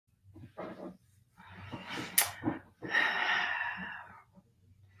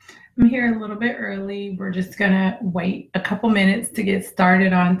I'm here a little bit early. We're just gonna wait a couple minutes to get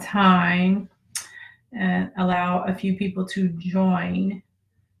started on time and allow a few people to join.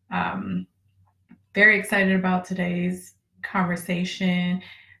 Um, Very excited about today's conversation.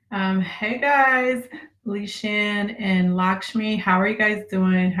 Hey guys, Lishan and Lakshmi, how are you guys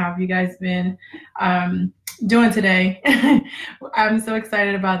doing? How have you guys been doing today? I'm so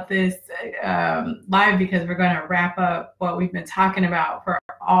excited about this live because we're going to wrap up what we've been talking about for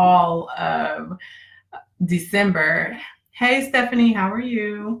all of December. Hey Stephanie, how are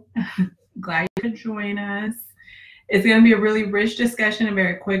you? Glad you could join us. It's going to be a really rich discussion, a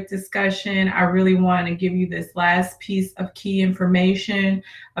very quick discussion. I really want to give you this last piece of key information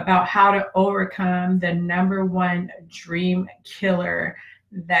about how to overcome the #1 dream killer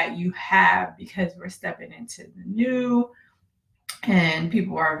that you have, because we're stepping into the new and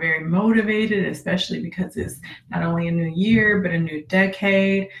people are very motivated, especially because it's not only a new year, but a new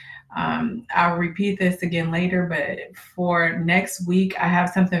decade. I'll repeat this again later, but for next week, I have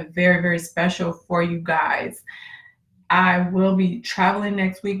something very, very special for you guys. I will be traveling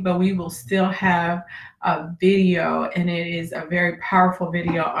next week, but we will still have a video, and it is a very powerful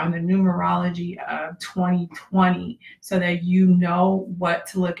video on the numerology of 2020 so that you know what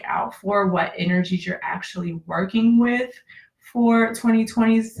to look out for, what energies you're actually working with for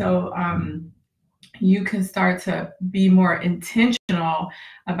 2020. So you can start to be more intentional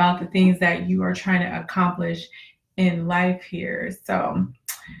about the things that you are trying to accomplish in life here. So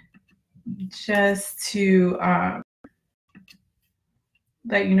just to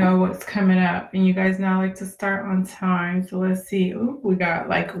let you know what's coming up, and you guys know I like to start on time. So let's see. Ooh, we got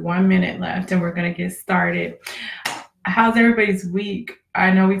like 1 minute left and we're going to get started. How's everybody's week? I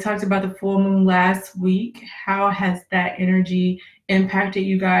know we talked about the full moon last week. How has that energy impacted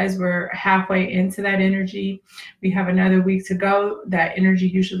you guys? We're halfway into that energy. We have another week to go. That energy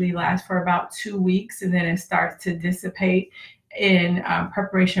usually lasts for about 2 weeks, and then it starts to dissipate in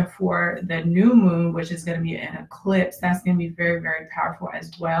preparation for the new moon, which is going to be an eclipse. That's going to be very, very powerful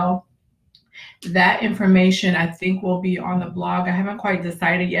as well. That information I think will be on the blog. I haven't quite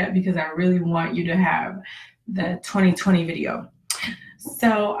decided yet because I really want you to have the 2020 video.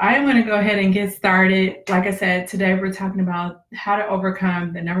 So I'm going to go ahead and get started. Like I said, today we're talking about how to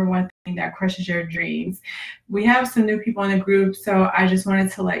overcome the #1 thing that crushes your dreams. We have some new people in the group, so I just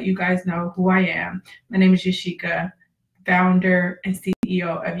wanted to let you guys know who I am. My name is Yashica, founder and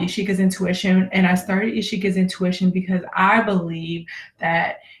CEO of Yashica's Intuition. And I started Yashica's Intuition because I believe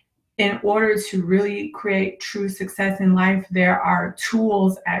that in order to really create true success in life, there are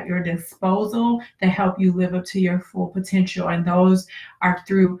tools at your disposal that help you live up to your full potential. And those are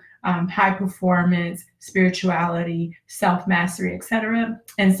through high performance, spirituality, self-mastery, etc.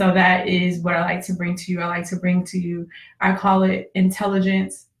 And so that is what I like to bring to you. I like to bring to you, I call it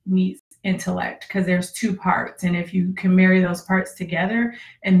intelligence meets intellect, because there's 2 parts, and if you can marry those parts together,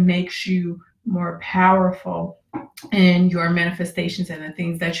 it makes you more powerful in your manifestations and the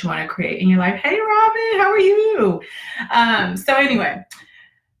things that you want to create in your life. Hey Robin, how are you? So anyway,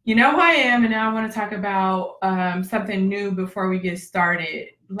 you know who I am, and now I want to talk about something new before we get started.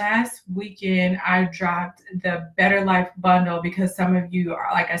 Last weekend, I dropped the Better Life Bundle because some of you are,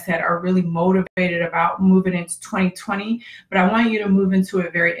 like I said, are really motivated about moving into 2020. But I want you to move into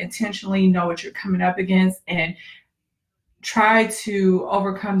it very intentionally, know what you're coming up against, and try to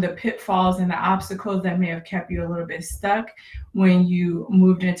overcome the pitfalls and the obstacles that may have kept you a little bit stuck when you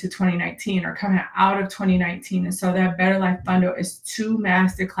moved into 2019 or coming out of 2019. And so that Better Life Bundle is 2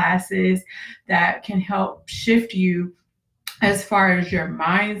 master classes that can help shift you as far as your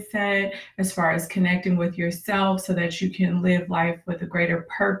mindset, as far as connecting with yourself so that you can live life with a greater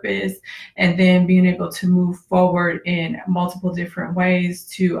purpose, and then being able to move forward in multiple different ways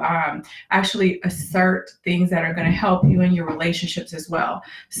to actually assert things that are going to help you in your relationships as well.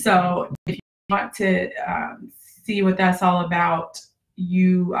 So if you want to see what that's all about,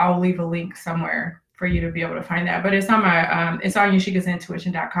 I'll leave a link somewhere for you to be able to find that. But it's on my it's on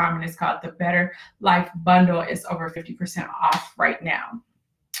YASHICASINTUITION.com, and it's called the Better Life Bundle. It's over 50% off right now.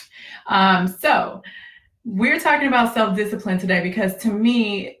 So we're talking about self-discipline today, because to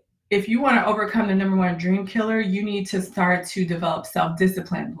me, if you want to overcome the #1 dream killer, you need to start to develop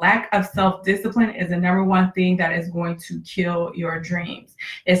self-discipline. Lack of self-discipline is the #1 thing that is going to kill your dreams.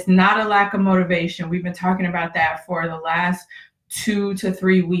 It's not a lack of motivation. We've been talking about that for the last 2 to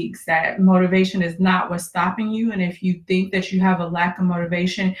 3 weeks, that motivation is not what's stopping you. And if you think that you have a lack of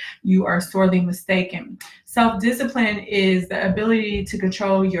motivation, you are sorely mistaken. Self-discipline is the ability to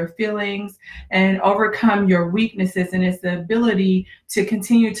control your feelings and overcome your weaknesses. And it's the ability to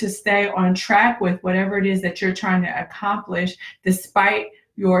continue to stay on track with whatever it is that you're trying to accomplish, despite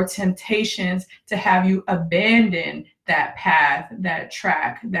your temptations to have you abandon that path, that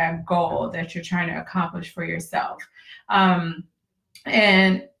track, that goal that you're trying to accomplish for yourself.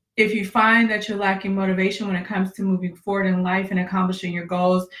 And if you find that you're lacking motivation when it comes to moving forward in life and accomplishing your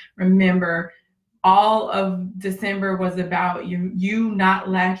goals, remember, all of December was about you not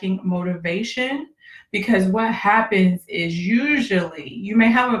lacking motivation. Because what happens is usually you may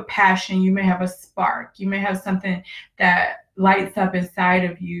have a passion, you may have a spark, you may have something that lights up inside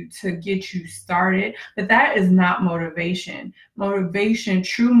of you to get you started, but that is not motivation. Motivation,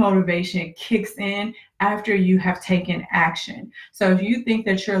 true motivation, kicks in after you have taken action. So if you think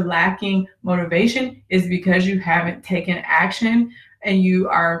that you're lacking motivation, it's because you haven't taken action, and you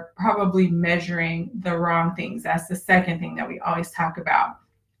are probably measuring the wrong things. That's the second thing that we always talk about.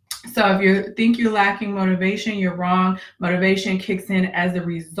 So if you think you're lacking motivation, you're wrong. Motivation kicks in as a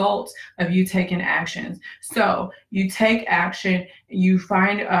result of you taking actions. So you take action, you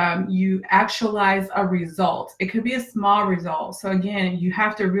find, you actualize a result. It could be a small result. So again, you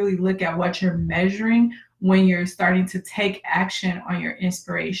have to really look at what you're measuring when you're starting to take action on your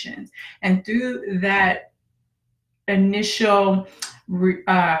inspirations. And through that initial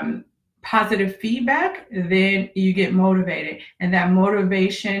positive feedback, then you get motivated, and that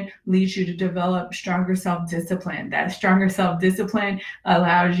motivation leads you to develop stronger self-discipline. That stronger self-discipline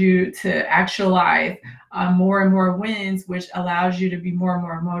allows you to actualize more and more wins, which allows you to be more and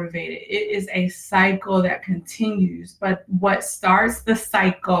more motivated. It is a cycle that continues, but what starts the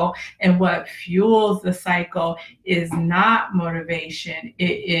cycle and what fuels the cycle is not motivation,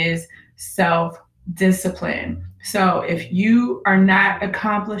 it is self-discipline. So if you are not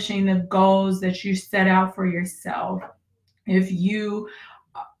accomplishing the goals that you set out for yourself, if you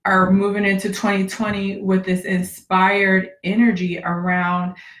are moving into 2020 with this inspired energy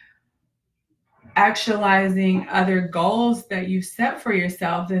around actualizing other goals that you set for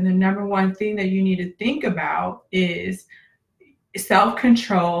yourself, then the number one thing that you need to think about is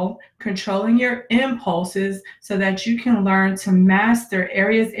self-control, controlling your impulses so that you can learn to master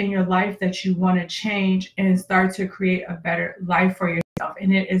areas in your life that you want to change and start to create a better life for yourself.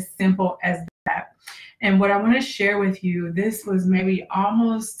 And it is simple as that. And what I want to share with you, this was maybe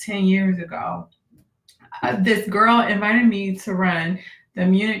almost 10 years ago. This girl invited me to run the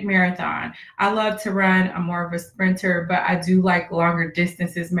Munich Marathon. I love to run. I'm more of a sprinter, but I do like longer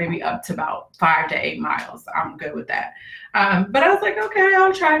distances, maybe up to about 5 to 8 miles. I'm good with that. But I was like, okay,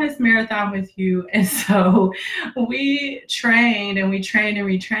 I'll try this marathon with you. And so we trained and we trained and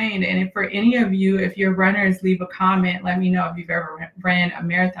retrained. And if for any of you, if you're runners, leave a comment. Let me know if you've ever ran a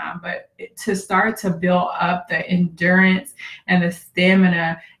marathon. But to start to build up the endurance and the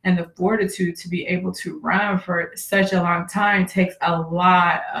stamina and the fortitude to be able to run for such a long time takes a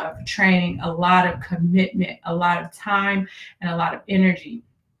lot of training, a lot of commitment, a lot of time, and a lot of energy.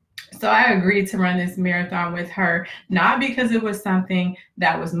 So I agreed to run this marathon with her, not because it was something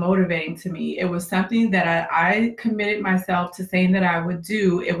that was motivating to me. It was something that I committed myself to saying that I would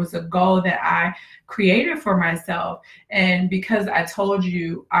do. It was a goal that I created for myself. And because I told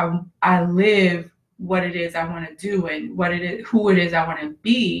you I live what it is I want to do and what it is, who it is I want to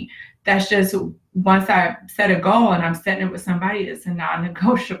be, that's just, once I set a goal and I'm setting it with somebody, it's a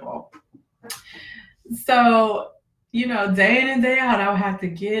non-negotiable. So, you know, day in and day out, I would have to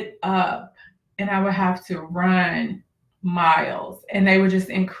get up and I would have to run miles, and they would just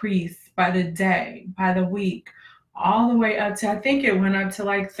increase by the day, by the week, all the way up to, I think it went up to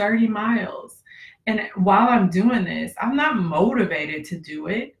like 30 miles. And while I'm doing this, I'm not motivated to do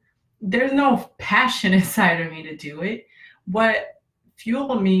it. There's no passion inside of me to do it. What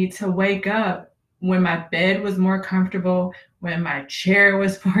fueled me to wake up when my bed was more comfortable, when my chair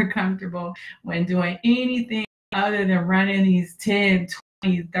was more comfortable, when doing anything other than running these 10,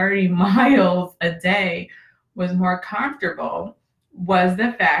 20, 30 miles a day was more comfortable, was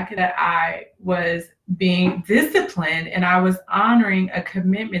the fact that I was being disciplined and I was honoring a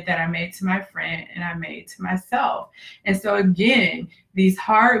commitment that I made to my friend and I made to myself. And so again, these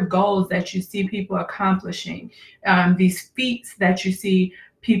hard goals that you see people accomplishing, these feats that you see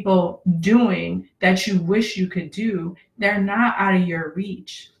people doing that you wish you could do, they're not out of your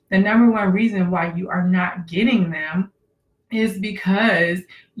reach. The number one reason why you are not getting them is because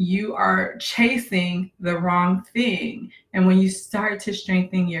you are chasing the wrong thing. And when you start to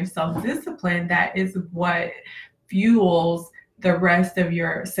strengthen your self-discipline, that is what fuels the rest of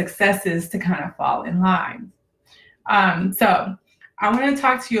your successes to kind of fall in line. So I want to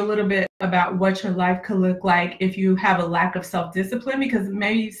talk to you a little bit about what your life could look like if you have a lack of self-discipline, because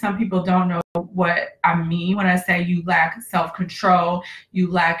maybe some people don't know what I mean when I say you lack self-control, you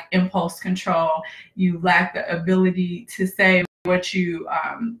lack impulse control, you lack the ability to say what you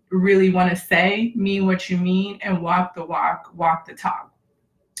really want to say, mean what you mean, and walk the walk, walk the talk.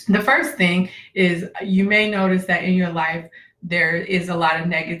 The first thing is, you may notice that in your life there is a lot of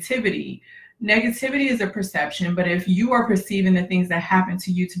negativity. Negativity is a perception, but if you are perceiving the things that happen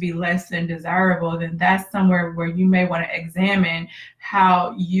to you to be less than desirable, then that's somewhere where you may want to examine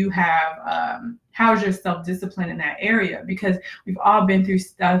how you have, how's your self-discipline in that area, because we've all been through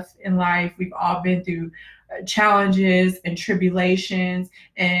stuff in life. We've all been through challenges and tribulations,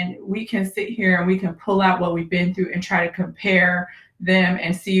 and we can sit here and we can pull out what we've been through and try to compare them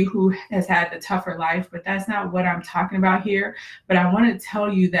and see who has had the tougher life, but that's not what I'm talking about here. But I want to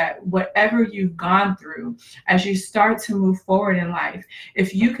tell you that whatever you've gone through, as you start to move forward in life,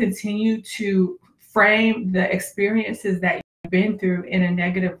 if you continue to frame the experiences that you've been through in a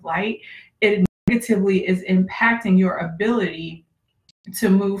negative light, it negatively is impacting your ability to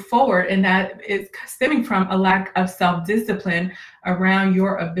move forward, and that is stemming from a lack of self-discipline around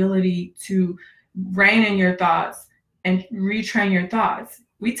your ability to rein in your thoughts and retrain your thoughts.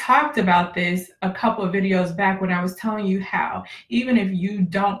 We talked about this a couple of videos back when I was telling you how, even if you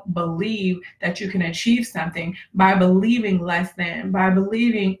don't believe that you can achieve something, by believing less than, by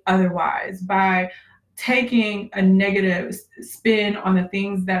believing otherwise, by taking a negative spin on the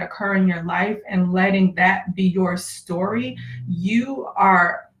things that occur in your life and letting that be your story, you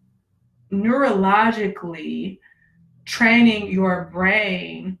are neurologically training your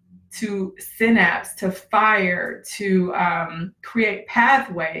brain to synapse, to fire, to create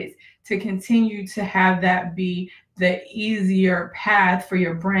pathways to continue to have that be the easier path for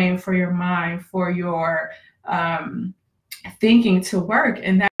your brain, for your mind, for your thinking to work.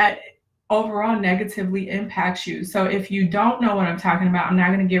 And that overall negatively impacts you. So if you don't know what I'm talking about, I'm not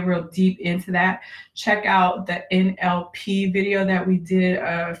going to get real deep into that. Check out the NLP video that we did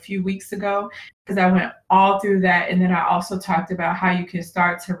a few weeks ago, because I went all through that. And then I also talked about how you can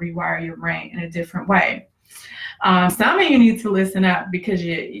start to rewire your brain in a different way. Some of you need to listen up, because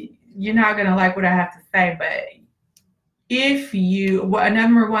you're not going to like what I have to say. But if you,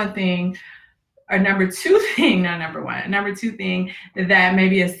 number two thing that may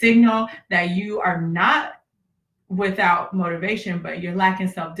be a signal that you are not without motivation, but you're lacking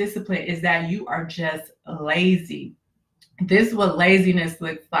self-discipline, is that you are just lazy. This is what laziness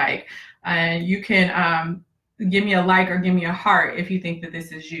looks like. And you can give me a like or give me a heart if you think that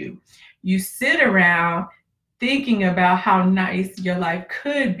this is you. You sit around thinking about how nice your life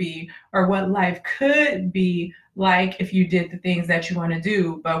could be, or what life could be like if you did the things that you want to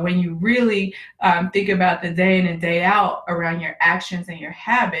do. But when you really think about the day in and day out around your actions and your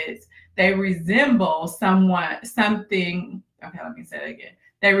habits, they resemble something. Okay, let me say that again.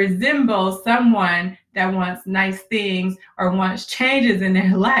 They resemble someone that wants nice things or wants changes in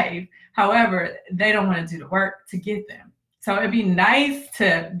their life. However, they don't want to do the work to get them. So it'd be nice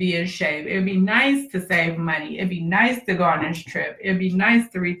to be in shape. It'd be nice to save money. It'd be nice to go on this trip. It'd be nice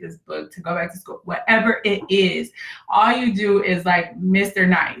to read this book, to go back to school, whatever it is. All you do is like Mr.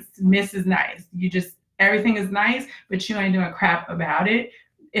 Nice, Mrs. Nice. Everything is nice, but you ain't doing crap about it.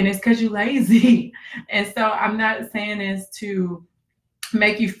 And it's because you're lazy. And so I'm not saying this to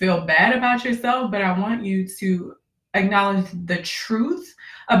make you feel bad about yourself, but I want you to acknowledge the truth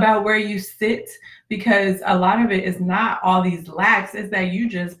about where you sit, because a lot of it is not all these lacks, it's that you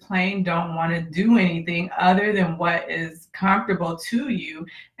just plain don't want to do anything other than what is comfortable to you,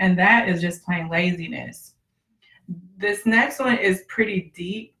 and that is just plain laziness. This next one is pretty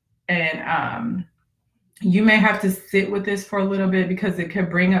deep, and you may have to sit with this for a little bit, because it could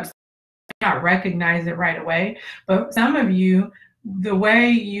bring up, not recognize it right away. But some of you, the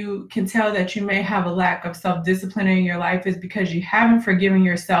way you can tell that you may have a lack of self-discipline in your life is because you haven't forgiven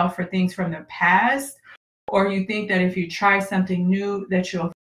yourself for things from the past, or you think that if you try something new that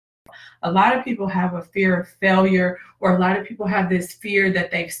you'll. A lot of people have a fear of failure, or a lot of people have this fear that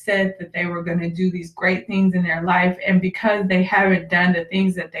they've said that they were going to do these great things in their life, and because they haven't done the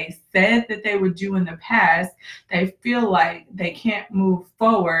things that they said that they would do in the past, they feel like they can't move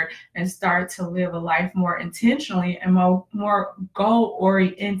forward and start to live a life more intentionally and more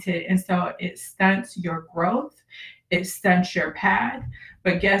goal-oriented. And so it stunts your growth, it stunts your path.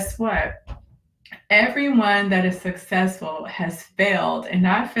 But guess what? Everyone that is successful has failed, and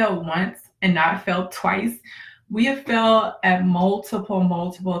not failed once and not failed twice. We have failed at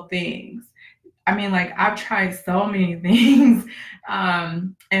multiple things. I mean, like, I've tried so many things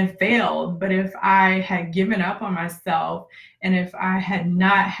and failed, but if I had given up on myself, and if I had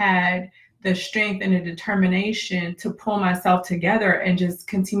not had the strength and the determination to pull myself together and just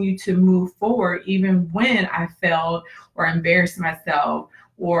continue to move forward, even when I failed or embarrassed myself,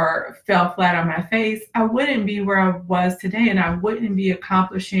 or fell flat on my face, I wouldn't be where I was today, and I wouldn't be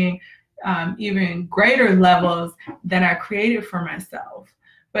accomplishing even greater levels than I created for myself.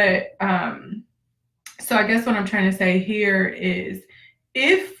 But so I guess what I'm trying to say here is,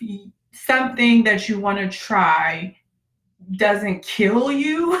 if something that you want to try doesn't kill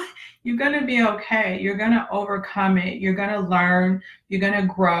you, you're going to be okay. You're going to overcome it. You're going to learn. You're going to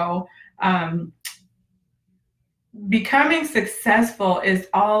grow. Becoming successful is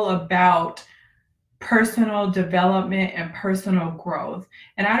all about personal development and personal growth.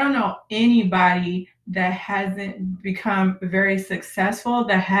 And I don't know anybody that hasn't become very successful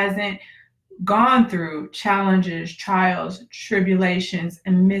that hasn't gone through challenges, trials, tribulations,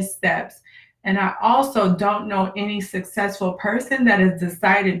 and missteps. And I also don't know any successful person that has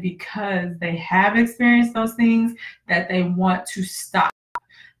decided, because they have experienced those things, that they want to stop.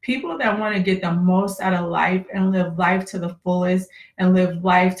 People that want to get the most out of life and live life to the fullest and live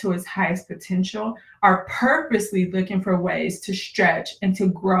life to its highest potential are purposely looking for ways to stretch and to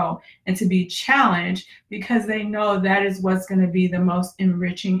grow and to be challenged, because they know that is what's going to be the most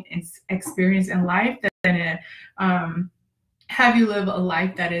enriching experience in life. That's going to have you live a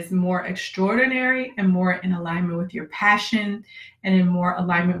life that is more extraordinary and more in alignment with your passion and in more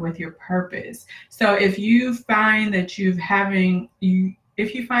alignment with your purpose. So if you find that you're having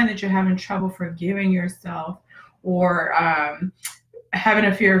trouble forgiving yourself, or having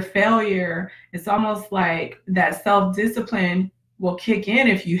a fear of failure, it's almost like that self-discipline will kick in,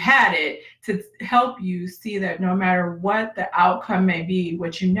 if you had it, to help you see that no matter what the outcome may be,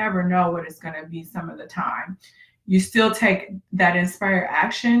 which you never know what it's going to be some of the time, you still take that inspired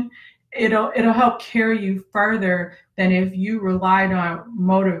action. It'll help carry you further than if you relied on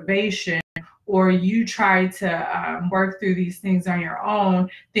motivation, or you try to work through these things on your own,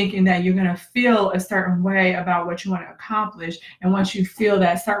 thinking that you're going to feel a certain way about what you want to accomplish. And once you feel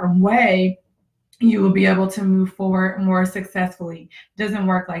that certain way, you will be able to move forward more successfully. It doesn't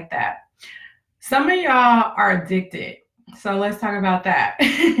work like that. Some of y'all are addicted. So let's talk about that.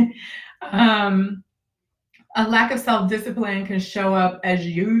 A lack of self-discipline can show up as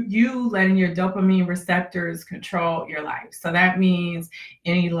you letting your dopamine receptors control your life. So that means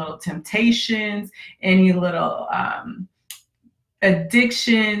any little temptations, any little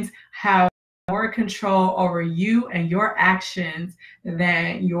addictions have more control over you and your actions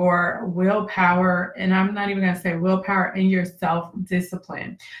than your willpower. And I'm not even going to say willpower, and your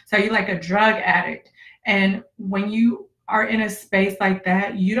self-discipline. So you're like a drug addict. And when you are in a space like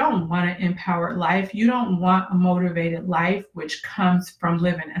that, you don't want an empowered life. You don't want a motivated life, which comes from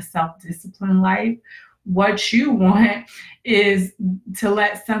living a self-disciplined life. What you want is to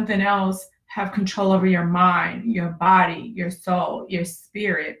let something else have control over your mind, your body, your soul, your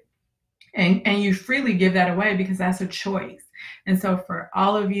spirit. And you freely give that away, because that's a choice. And so for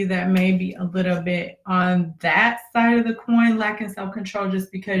all of you that may be a little bit on that side of the coin, lacking self-control,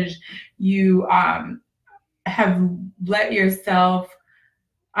 just because you have let yourself,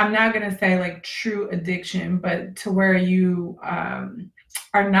 I'm not going to say like true addiction, but to where you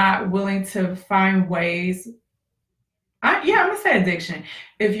are not willing to find ways. I'm going to say addiction.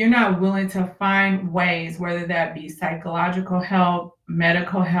 If you're not willing to find ways, whether that be psychological help,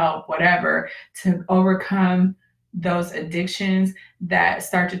 medical help, whatever, to overcome those addictions that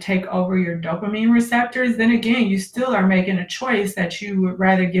start to take over your dopamine receptors, then again, you still are making a choice that you would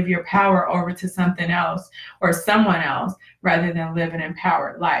rather give your power over to something else or someone else rather than live an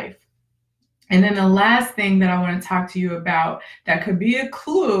empowered life. And then the last thing that I want to talk to you about that could be a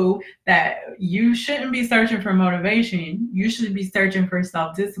clue that you shouldn't be searching for motivation. You should be searching for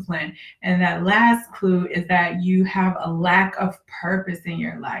self-discipline. And that last clue is that you have a lack of purpose in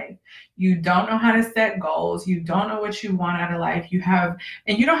your life. You don't know how to set goals. You don't know what you want out of life.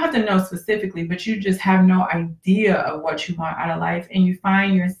 And you don't have to know specifically, but you just have no idea of what you want out of life. And you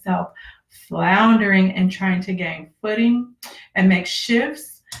find yourself floundering and trying to gain footing and make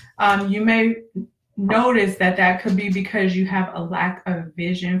shifts. You may notice that could be because you have a lack of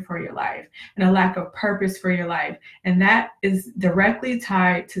vision for your life and a lack of purpose for your life. And that is directly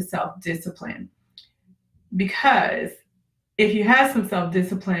tied to self-discipline. Because if you have some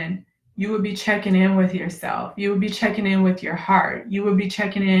self-discipline, you would be checking in with yourself. You would be checking in with your heart. You would be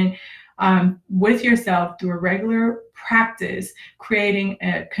checking in with yourself through a regular practice, creating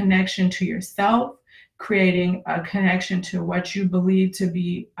a connection to yourself, creating a connection to what you believe to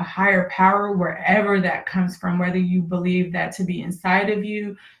be a higher power, wherever that comes from, whether you believe that to be inside of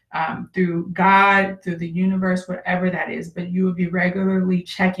you, through God, through the universe, whatever that is. But you will be regularly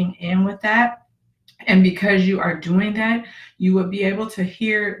checking in with that And because you are doing that, you will be able to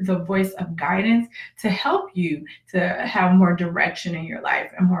hear the voice of guidance to help you to have more direction in your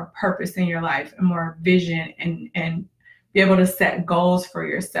life and more purpose in your life and more vision, and be able to set goals for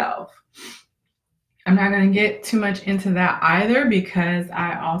yourself. I'm not going to get too much into that either, because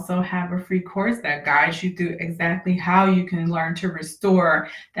I also have a free course that guides you through exactly how you can learn to restore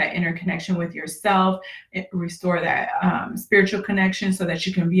that inner connection with yourself, restore that spiritual connection, so that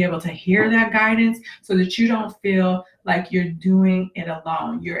you can be able to hear that guidance, so that you don't feel like you're doing it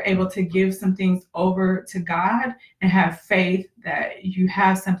alone. You're able to give some things over to God and have faith that you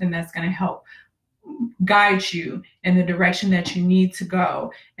have something that's going to help guide you in the direction that you need to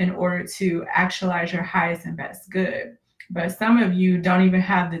go in order to actualize your highest and best good. But some of you don't even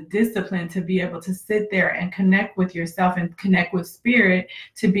have the discipline to be able to sit there and connect with yourself and connect with spirit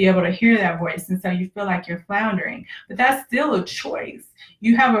to be able to hear that voice. And so you feel like you're floundering, but that's still a choice.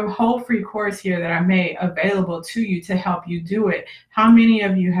 You have a whole free course here that I made available to you to help you do it. How many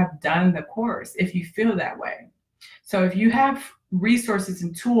of you have done the course if you feel that way? So if you have resources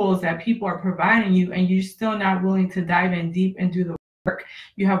and tools that people are providing you and you're still not willing to dive in deep and do the work,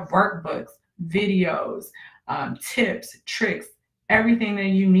 you have workbooks, videos, tips, tricks, everything that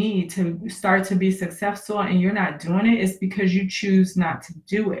you need to start to be successful, and you're not doing it, it's because you choose not to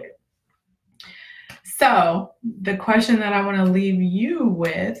do it. So the question that I want to leave you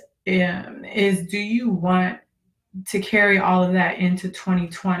with is, do you want to carry all of that into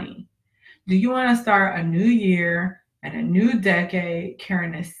 2020? Do you want to start a new year and a new decade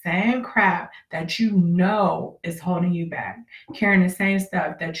carrying the same crap that you know is holding you back, carrying the same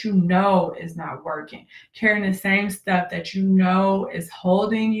stuff that you know is not working, carrying the same stuff that you know is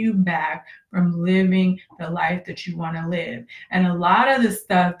holding you back from living the life that you want to live? And a lot of the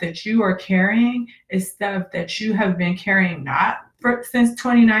stuff that you are carrying is stuff that you have been carrying since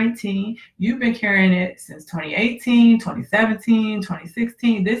 2019. You've been carrying it since 2018, 2017,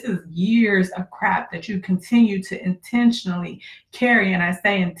 2016. This is years of crap that you continue to intentionally carry. And I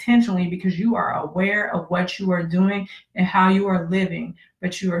say intentionally because you are aware of what you are doing and how you are living,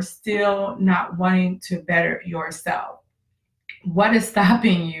 but you are still not wanting to better yourself. What is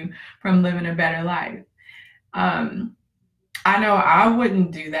stopping you from living a better life? I know I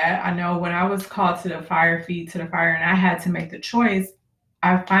wouldn't do that. I know when I was called to the fire, feet to the fire, and I had to make the choice,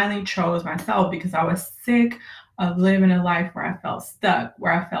 I finally chose myself because I was sick of living a life where I felt stuck,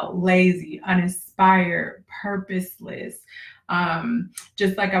 where I felt lazy, uninspired, purposeless.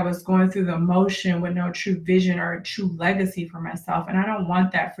 Just like I was going through the motion with no true vision or a true legacy for myself. And I don't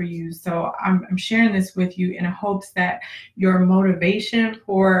want that for you. So I'm sharing this with you in hopes that your motivation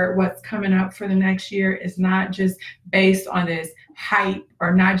for what's coming up for the next year is not just based on this hype,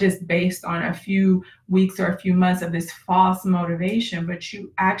 or not just based on a few weeks or a few months of this false motivation, but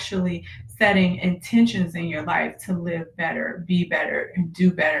you actually setting intentions in your life to live better, be better, and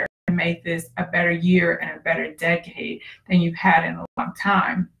do better, and make this a better year and a better decade than you've had in a long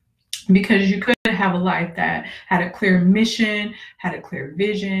time. Because you could have a life that had a clear mission, had a clear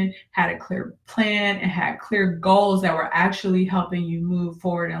vision, had a clear plan, and had clear goals that were actually helping you move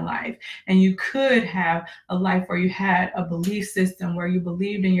forward in life. And you could have a life where you had a belief system, where you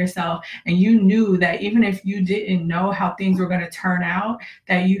believed in yourself, and you knew that even if you didn't know how things were going to turn out,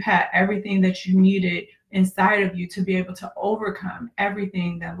 that you had everything that you needed inside of you to be able to overcome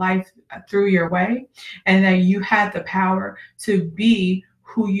everything that life threw your way, and that you had the power to be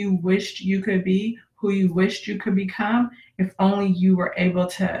who you wished you could be, who you wished you could become, if only you were able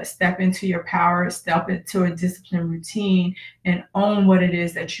to step into your power, step into a disciplined routine, and own what it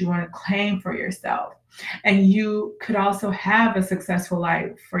is that you want to claim for yourself. And you could also have a successful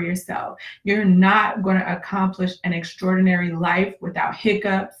life for yourself. You're not going to accomplish an extraordinary life without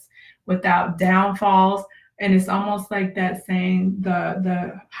hiccups, without downfalls. And it's almost like that saying,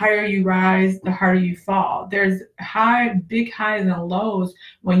 the higher you rise, the harder you fall. There's big highs and lows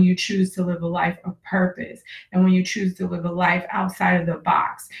when you choose to live a life of purpose, and when you choose to live a life outside of the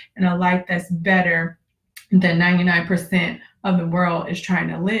box, and a life that's better than 99% of the world is trying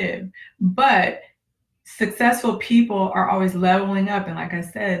to live. But successful people are always leveling up. And like I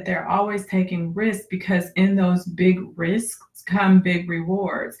said, they're always taking risks, because in those big risks come big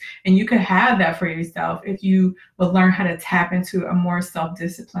rewards. And you could have that for yourself if you will learn how to tap into a more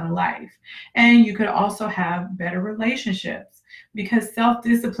self-disciplined life. And you could also have better relationships, because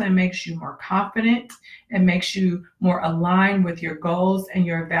self-discipline makes you more confident. It makes you more aligned with your goals and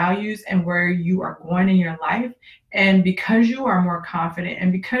your values and where you are going in your life. And because you are more confident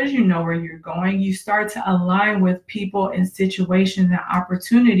and because you know where you're going, you start to align with people and situations and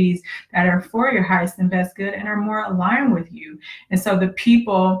opportunities that are for your highest and best good and are more aligned with you. And so the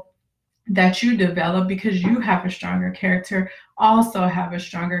people that you develop because you have a stronger character also have a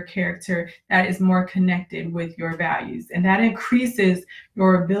stronger character that is more connected with your values. And that increases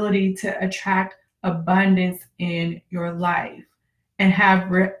your ability to attract abundance in your life and have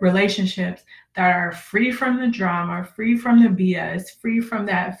relationships that are free from the drama, free from the BS, free from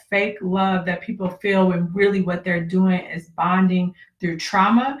that fake love that people feel when really what they're doing is bonding through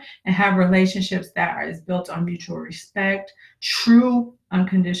trauma, and have relationships that is built on mutual respect, true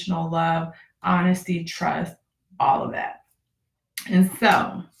unconditional love, honesty, trust, all of that. And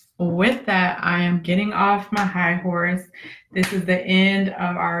so with that, I am getting off my high horse. This is the end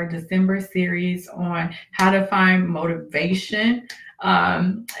of our December series on how to find motivation,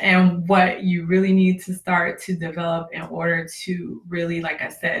 and what you really need to start to develop in order to really, like I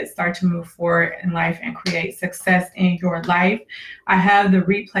said, start to move forward in life and create success in your life. I have the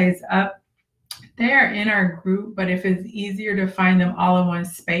replays up. They are in our group, but if it's easier to find them all in one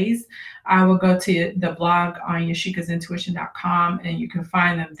space, I will go to the blog on YASHICASINTUITION.com and you can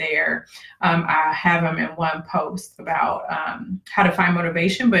find them there. I have them in one post about how to find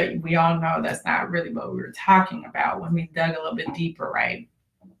motivation, but we all know that's not really what we were talking about when we dug a little bit deeper, right?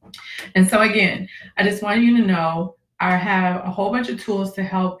 And so again, I just want you to know I have a whole bunch of tools to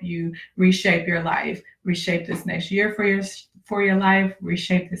help you reshape your life, reshape this next year for your life,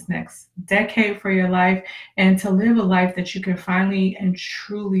 reshape this next decade for your life, and to live a life that you can finally and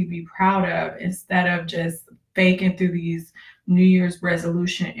truly be proud of instead of just faking through these New Year's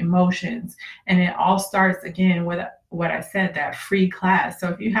resolution emotions. And it all starts again with what I said, that free class. So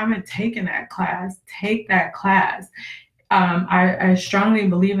if you haven't taken that class, take that class. I strongly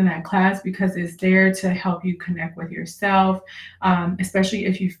believe in that class because it's there to help you connect with yourself, especially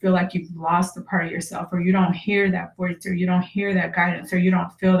if you feel like you've lost a part of yourself, or you don't hear that voice, or you don't hear that guidance, or you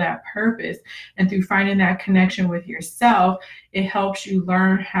don't feel that purpose. And through finding that connection with yourself, it helps you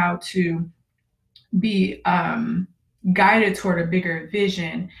learn how to be guided toward a bigger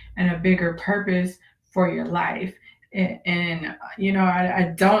vision and a bigger purpose for your life. And you know,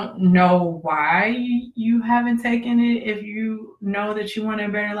 I don't know why you haven't taken it. If you know that you want a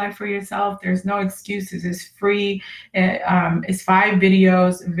better life for yourself, there's no excuses. It's free. It's 5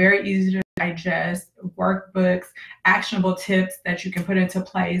 videos, very easy to digest, workbooks, actionable tips that you can put into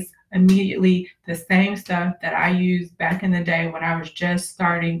place immediately. The same stuff that I used back in the day when I was just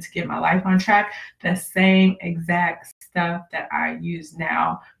starting to get my life on track, the same exact stuff that I use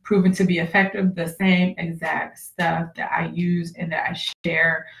now, proven to be effective, the same exact stuff that I use and that I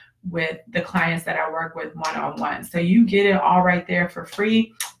share with the clients that I work with one-on-one. So you get it all right there for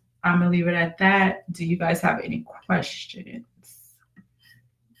free. I'm gonna leave it at that. Do you guys have any questions?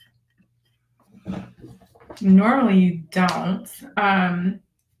 Normally you don't.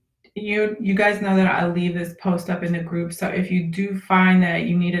 You guys know that I leave this post up in the group. So if you do find that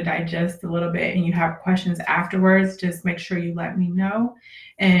you need to digest a little bit and you have questions afterwards, just make sure you let me know.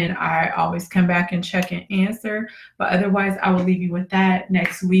 And I always come back and check and answer. But otherwise, I will leave you with that.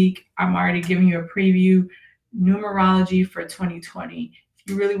 Next week, I'm already giving you a preview, numerology for 2020. If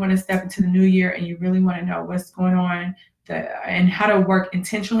you really want to step into the new year and you really want to know what's going on, and how to work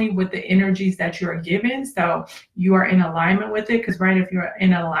intentionally with the energies that you are given, so you are in alignment with it. Because if you're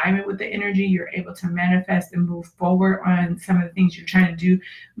in alignment with the energy, you're able to manifest and move forward on some of the things you're trying to do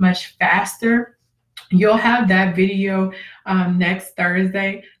much faster. You'll have that video next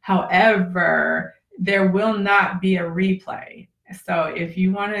Thursday. However, there will not be a replay. So if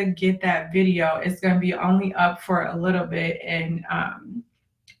you want to get that video, it's going to be only up for a little bit, and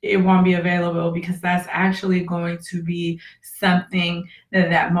it won't be available because that's actually going to be something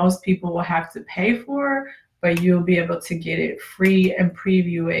that most people will have to pay for, but you'll be able to get it free and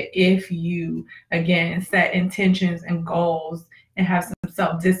preview it if you, again, set intentions and goals and have some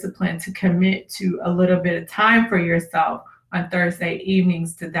self-discipline to commit to a little bit of time for yourself on Thursday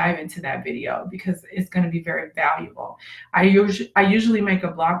evenings to dive into that video, because it's going to be very valuable. I usually make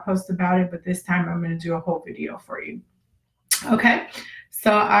a blog post about it, but this time I'm going to do a whole video for you. Okay.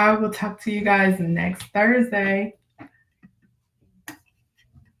 So I will talk to you guys next Thursday.